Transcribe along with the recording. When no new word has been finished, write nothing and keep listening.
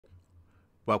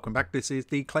Welcome back. This is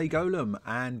the Clay Golem,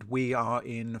 and we are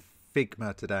in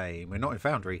Figma today. We're not in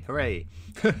Foundry. Hooray!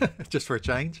 Just for a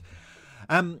change.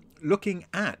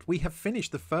 We have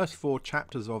finished the first 4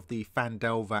 chapters of the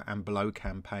Phandelver and Below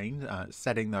campaign,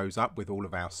 setting those up with all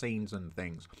of our scenes and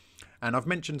things. And I've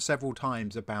mentioned several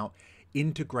times about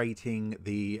integrating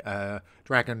the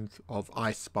Dragons of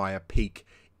Icespire Peak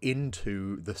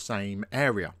into the same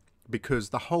area, because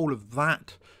the whole of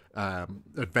that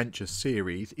adventure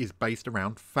series is based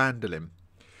around Phandalin.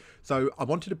 So I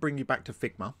wanted to bring you back to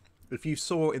Figma. If you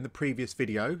saw in the previous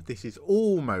video, this is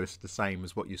almost the same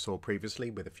as what you saw previously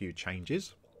with a few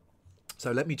changes.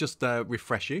 So let me just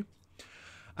refresh you.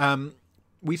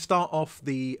 We start off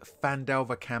the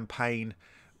Phandelver campaign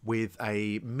with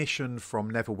a mission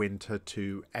from Neverwinter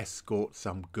to escort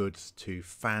some goods to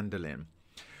Phandalin.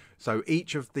 So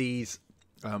each of these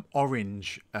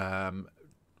orange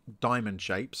diamond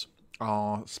shapes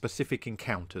are specific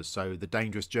encounters. So the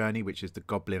Dangerous Journey, which is the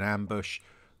Goblin Ambush,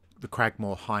 the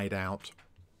Cragmore Hideout,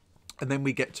 and then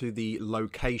we get to the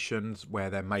locations where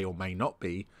there may or may not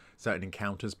be certain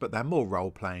encounters, but they're more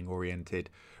role-playing oriented.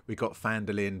 We've got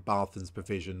Phandalin, Barthen's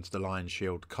Provisions, the Lion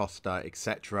Shield, Costa,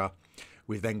 etc.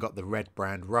 We've then got the Red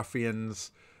Brand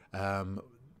Ruffians,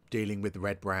 dealing with the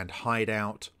Red Brand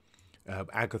Hideout,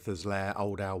 Agatha's Lair,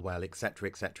 Old Owl Well, etc,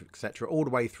 etc, etc, all the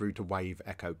way through to Wave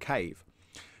Echo Cave.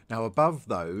 Now above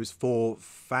those, for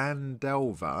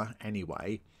Phandelver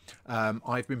anyway,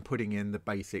 I've been putting in the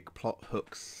basic plot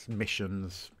hooks,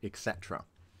 missions, etc.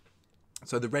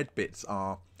 So the red bits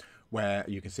are where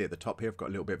you can see at the top here, I've got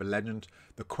a little bit of a legend,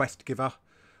 the quest giver,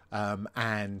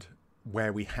 and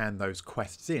where we hand those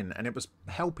quests in. And it was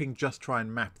helping just try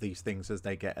and map these things as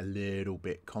they get a little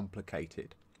bit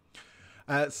complicated.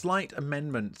 Slight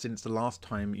amendment since the last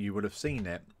time you would have seen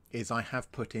it is I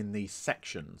have put in these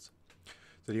sections.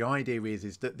 So the idea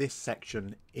is that this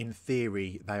section, in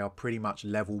theory, they are pretty much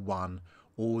level 1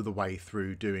 all the way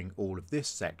through doing all of this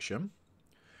section.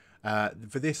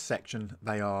 For this section,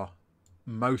 they are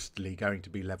mostly going to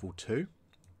be level 2,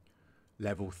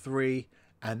 level 3,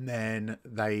 and then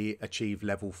they achieve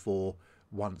level 4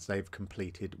 once they've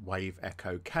completed Wave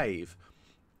Echo Cave.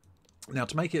 Now,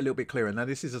 to make it a little bit clearer, now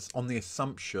this is on the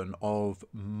assumption of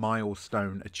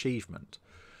milestone achievement.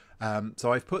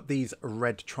 So I've put these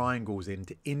red triangles in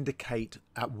to indicate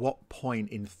at what point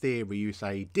in theory you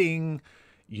say, ding,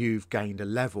 you've gained a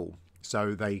level.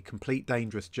 So they complete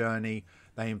Dangerous Journey,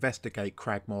 they investigate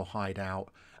Cragmore Hideout,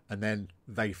 and then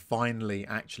they finally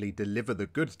actually deliver the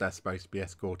goods they're supposed to be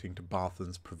escorting to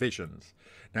Barthen's Provisions.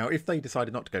 Now, if they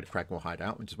decided not to go to Cragmore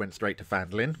Hideout and just went straight to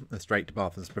Phandalin and straight to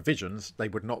Barthen's Provisions, they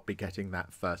would not be getting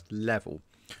that first level.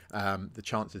 The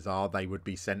chances are they would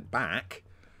be sent back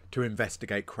to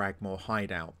investigate Cragmore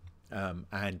Hideout,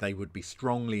 and they would be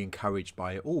strongly encouraged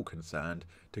by all concerned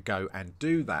to go and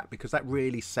do that, because that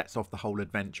really sets off the whole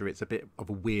adventure. It's a bit of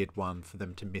a weird one for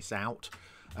them to miss out.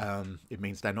 It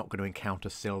means they're not going to encounter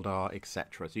Sildar,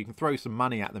 etc. So you can throw some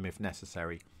money at them if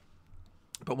necessary.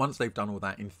 But once they've done all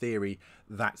that, in theory,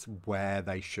 that's where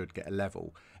they should get a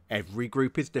level. Every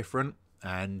group is different,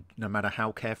 and no matter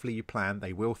how carefully you plan,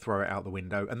 they will throw it out the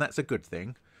window, and that's a good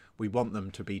thing. We want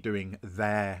them to be doing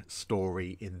their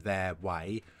story in their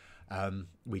way.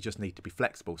 We just need to be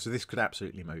flexible. So this could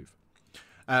absolutely move.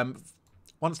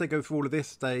 Once they go through all of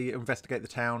this, they investigate the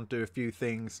town, do a few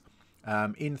things.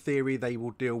 In theory, they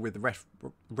will deal with the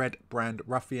Red Brand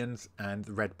Ruffians and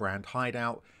the Red Brand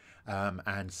Hideout,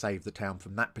 and save the town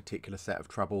from that particular set of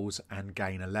troubles and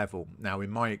gain a level. Now, in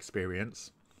my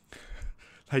experience,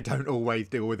 they don't always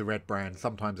deal with the Red Brand.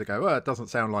 Sometimes they go, oh, it doesn't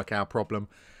sound like our problem.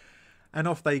 And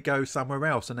off they go somewhere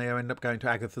else, and they end up going to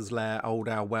Agatha's Lair, Old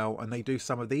Owl Well, and they do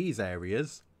some of these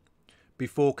areas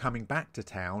before coming back to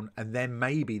town, and then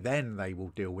maybe then they will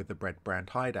deal with the Red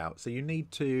Brand Hideout. So you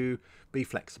need to be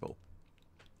flexible.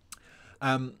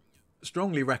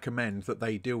 Strongly recommend that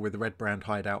they deal with the Red Brand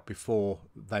Hideout before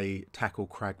they tackle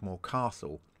Cragmore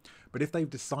Castle. But if they've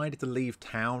decided to leave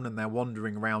town and they're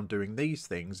wandering around doing these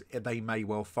things, they may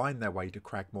well find their way to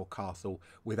Cragmore Castle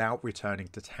without returning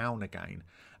to town again.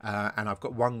 And I've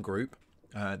got one group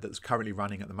that's currently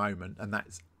running at the moment, and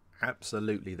that's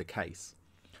absolutely the case.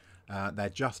 They're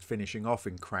just finishing off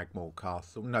in Cragmore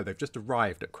Castle. No, they've just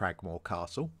arrived at Cragmore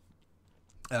Castle.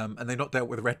 And they've not dealt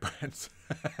with the Red Brands.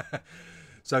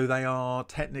 So they are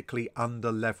technically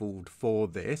under-leveled for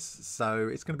this. So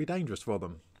it's going to be dangerous for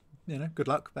them. You know, good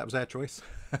luck. That was their choice.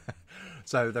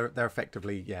 So they're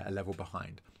effectively, yeah, a level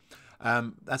behind.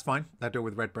 That's fine. They'll deal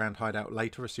with Red Brand Hideout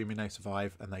later, assuming they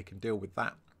survive, and they can deal with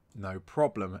that. No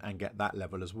problem, and get that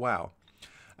level as well.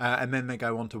 And then they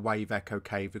go on to Wave Echo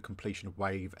Cave. The completion of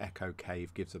Wave Echo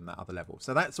Cave gives them that other level.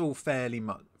 So that's all fairly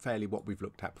what we've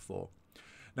looked at before.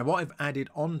 Now what I've added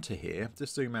onto here,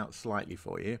 just zoom out slightly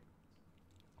for you,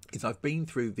 is I've been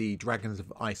through the Dragons of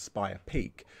Icespire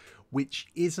Peak, which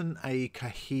isn't a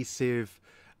cohesive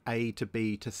A to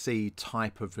B to C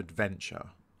type of adventure.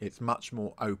 It's much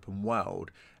more open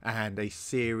world and a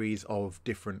series of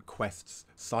different quests,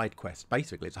 side quests.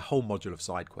 Basically, it's a whole module of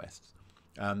side quests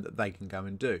that they can go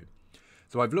and do.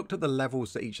 So I've looked at the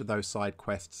levels that each of those side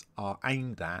quests are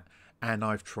aimed at, and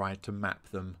I've tried to map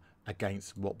them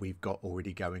against what we've got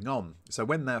already going on. So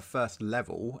when they're first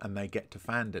level and they get to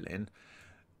Phandalin,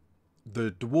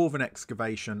 the Dwarven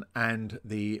Excavation and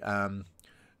the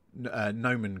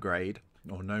Nomengrade,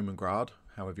 or Nomengrad,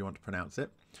 however you want to pronounce it,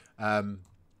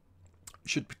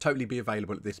 should totally be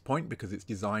available at this point because it's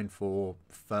designed for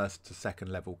first to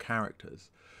second level characters.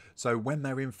 So when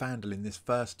they're in Phandalin this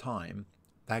first time,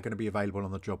 they're going to be available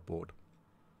on the job board.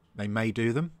 They may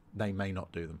do them, they may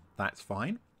not do them. That's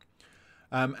fine.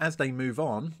 As they move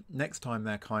on, next time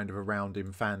they're kind of around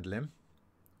in Phandalin,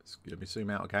 let me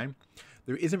zoom out again.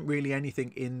 There isn't really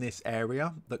anything in this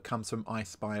area that comes from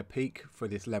Icespire Peak for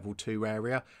this level 2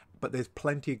 area, but there's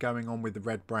plenty going on with the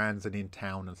red brands and in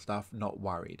town and stuff, not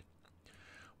worried.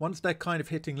 Once they're kind of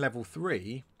hitting level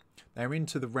 3, they're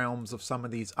into the realms of some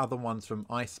of these other ones from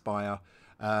Icespire,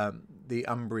 the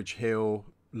Umbridge Hill,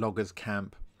 Loggers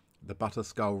Camp, the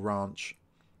Butterskull Ranch,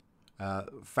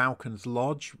 Falcon's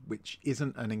Lodge, which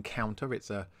isn't an encounter,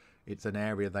 it's an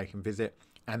area they can visit,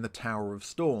 and the Tower of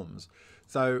Storms.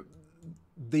 So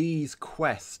these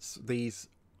quests, these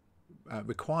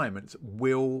requirements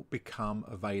will become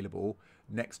available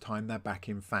next time they're back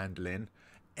in Phandalin.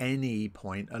 Any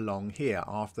point along here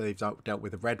after they've dealt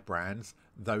with the red brands,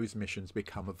 those missions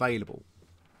become available.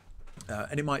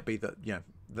 And it might be that, you know,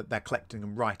 that they're collecting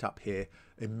them right up here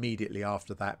immediately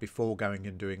after that, before going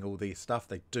and doing all these stuff.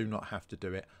 They do not have to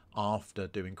do it after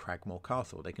doing Cragmore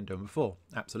Castle. They can do them before,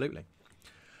 absolutely.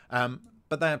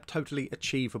 But they're totally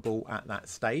achievable at that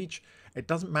stage. It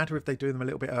doesn't matter if they do them a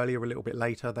little bit earlier or a little bit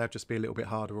later. They'll just be a little bit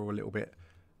harder or a little bit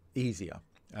easier.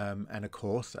 And of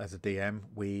course, as a DM,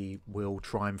 we will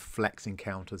try and flex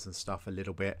encounters and stuff a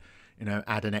little bit, you know,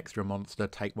 add an extra monster,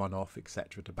 take one off,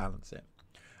 etc. to balance it.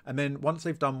 And then once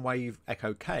they've done Wave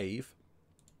Echo Cave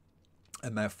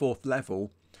and their 4th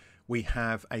level, we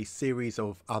have a series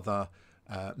of other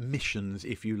missions,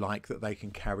 if you like, that they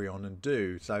can carry on and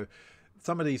do. So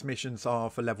some of these missions are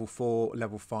for level 4,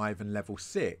 level 5 and level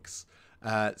 6.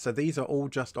 So these are all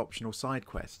just optional side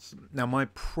quests. Now my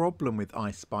problem with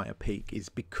Icespire Peak is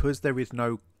because there is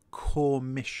no core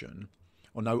mission,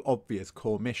 or no obvious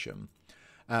core mission,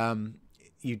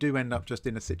 you do end up just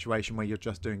in a situation where you're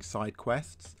just doing side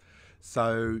quests.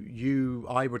 So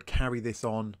I would carry this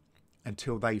on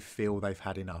until they feel they've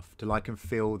had enough, till I can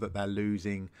feel that they're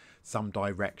losing some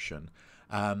direction.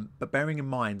 But bearing in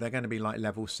mind, they're going to be like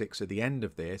level 6 at the end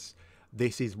of this.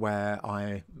 This is where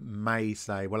I may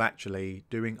say, well, actually,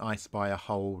 doing Icespire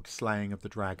Hold, Slaying of the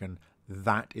Dragon,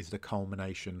 that is the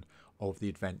culmination of the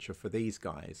adventure for these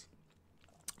guys.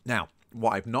 Now,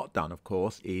 what I've not done, of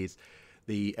course, is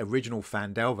the original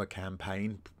Phandelver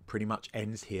campaign pretty much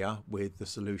ends here with the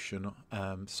solution,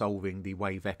 solving the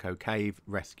Wave Echo Cave,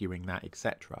 rescuing that,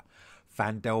 etc.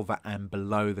 Phandelver and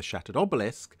Below the Shattered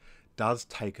Obelisk does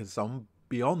take us on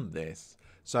beyond this.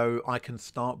 So I can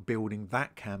start building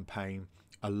that campaign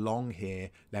along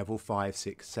here, level 5,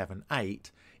 6, 7,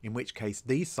 8, in which case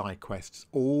these side quests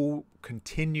all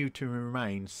continue to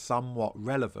remain somewhat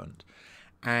relevant.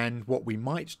 And what we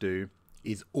might do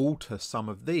is alter some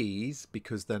of these,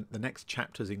 because the next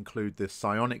chapters include the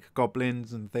psionic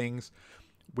goblins and things.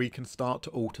 We can start to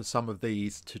alter some of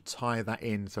these to tie that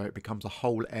in so it becomes a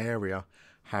whole area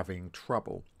having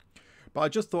trouble. But I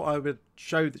just thought I would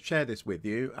share this with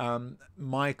you,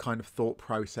 my kind of thought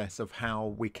process of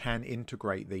how we can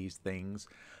integrate these things,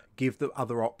 give the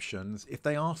other options. If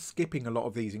they are skipping a lot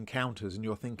of these encounters and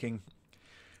you're thinking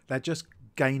they're just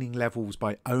gaining levels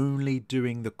by only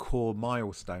doing the core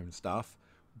milestone stuff,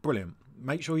 brilliant.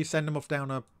 Make sure you send them off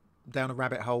down a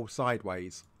rabbit hole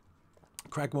sideways.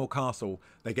 Cragmore Castle,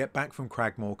 they get back from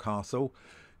Cragmore Castle,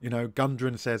 you know,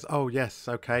 Gundren says, oh yes,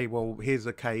 okay, well here's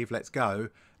a cave, let's go,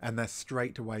 and they're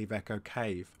straight to Wave Echo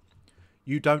Cave.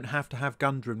 You don't have to have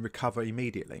Gundren recover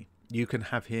immediately. You can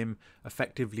have him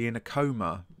effectively in a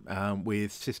coma,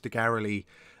 with Sister Garrily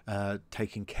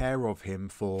taking care of him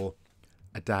for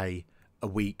a day, a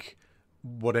week,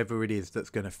 whatever it is that's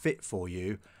going to fit for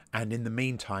you, And in the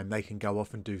meantime, they can go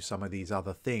off and do some of these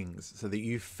other things so that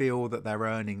you feel that they're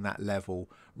earning that level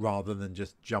rather than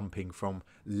just jumping from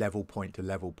level point to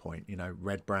level point. You know,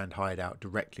 Red Brand Hideout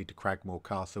directly to Cragmore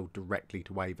Castle, directly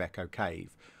to Wave Echo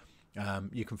Cave.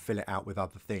 You can fill it out with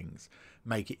other things,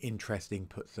 make it interesting,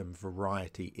 put some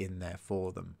variety in there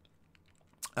for them.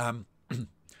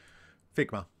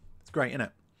 Figma, it's great, isn't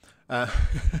it?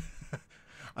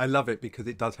 I love it because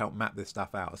it does help map this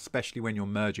stuff out, especially when you're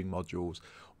merging modules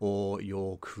or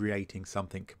you're creating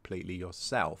something completely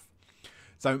yourself.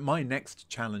 So my next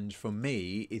challenge for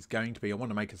me is going to be, I want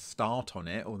to make a start on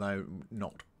it, although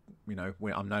not, you know,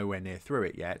 I'm nowhere near through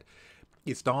it yet.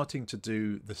 It's starting to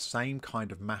do the same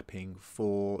kind of mapping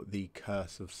for the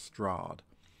Curse of Strahd.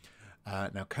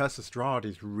 Now, Curse of Strahd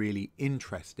is really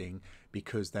interesting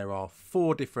because there are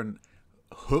 4 different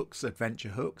hooks, adventure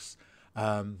hooks,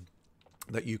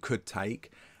 that you could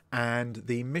take, and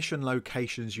the mission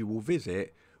locations you will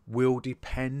visit will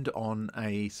depend on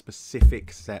a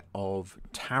specific set of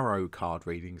tarot card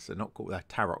readings. They're not called, they're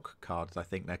tarot cards, I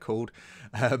think they're called.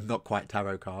 Not quite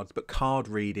tarot cards, but card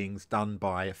readings done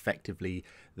by effectively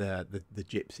the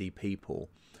gypsy people.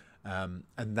 And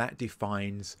that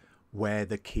defines where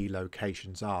the key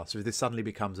locations are. So this suddenly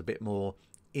becomes a bit more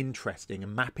interesting,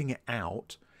 and mapping it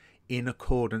out in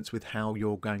accordance with how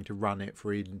you're going to run it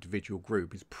for each individual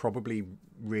group is probably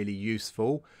really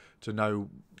useful to know.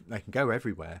 They can go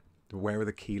everywhere. Where are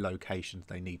the key locations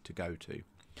they need to go to?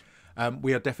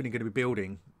 We are definitely going to be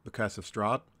building the Curse of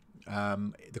Strahd.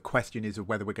 The question is of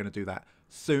whether we're going to do that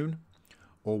soon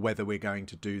or whether we're going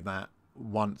to do that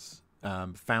once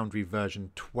Foundry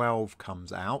version 12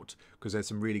 comes out, because there's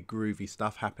some really groovy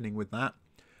stuff happening with that.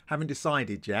 Haven't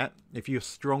decided yet. If you're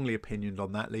strongly opinioned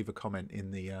on that, leave a comment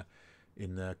in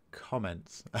the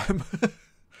comments.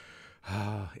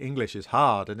 English is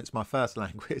hard and it's my first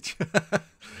language.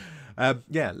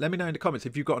 Yeah, let me know in the comments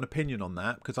if you've got an opinion on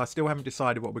that, because I still haven't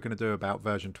decided what we're going to do about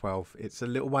version 12. It's a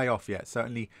little way off yet,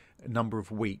 certainly a number of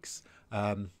weeks.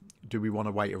 Do we want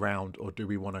to wait around or do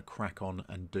we want to crack on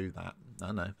and do that? I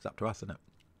don't know, it's up to us, isn't it?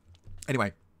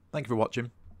 Anyway, thank you for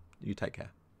watching. You take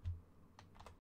care.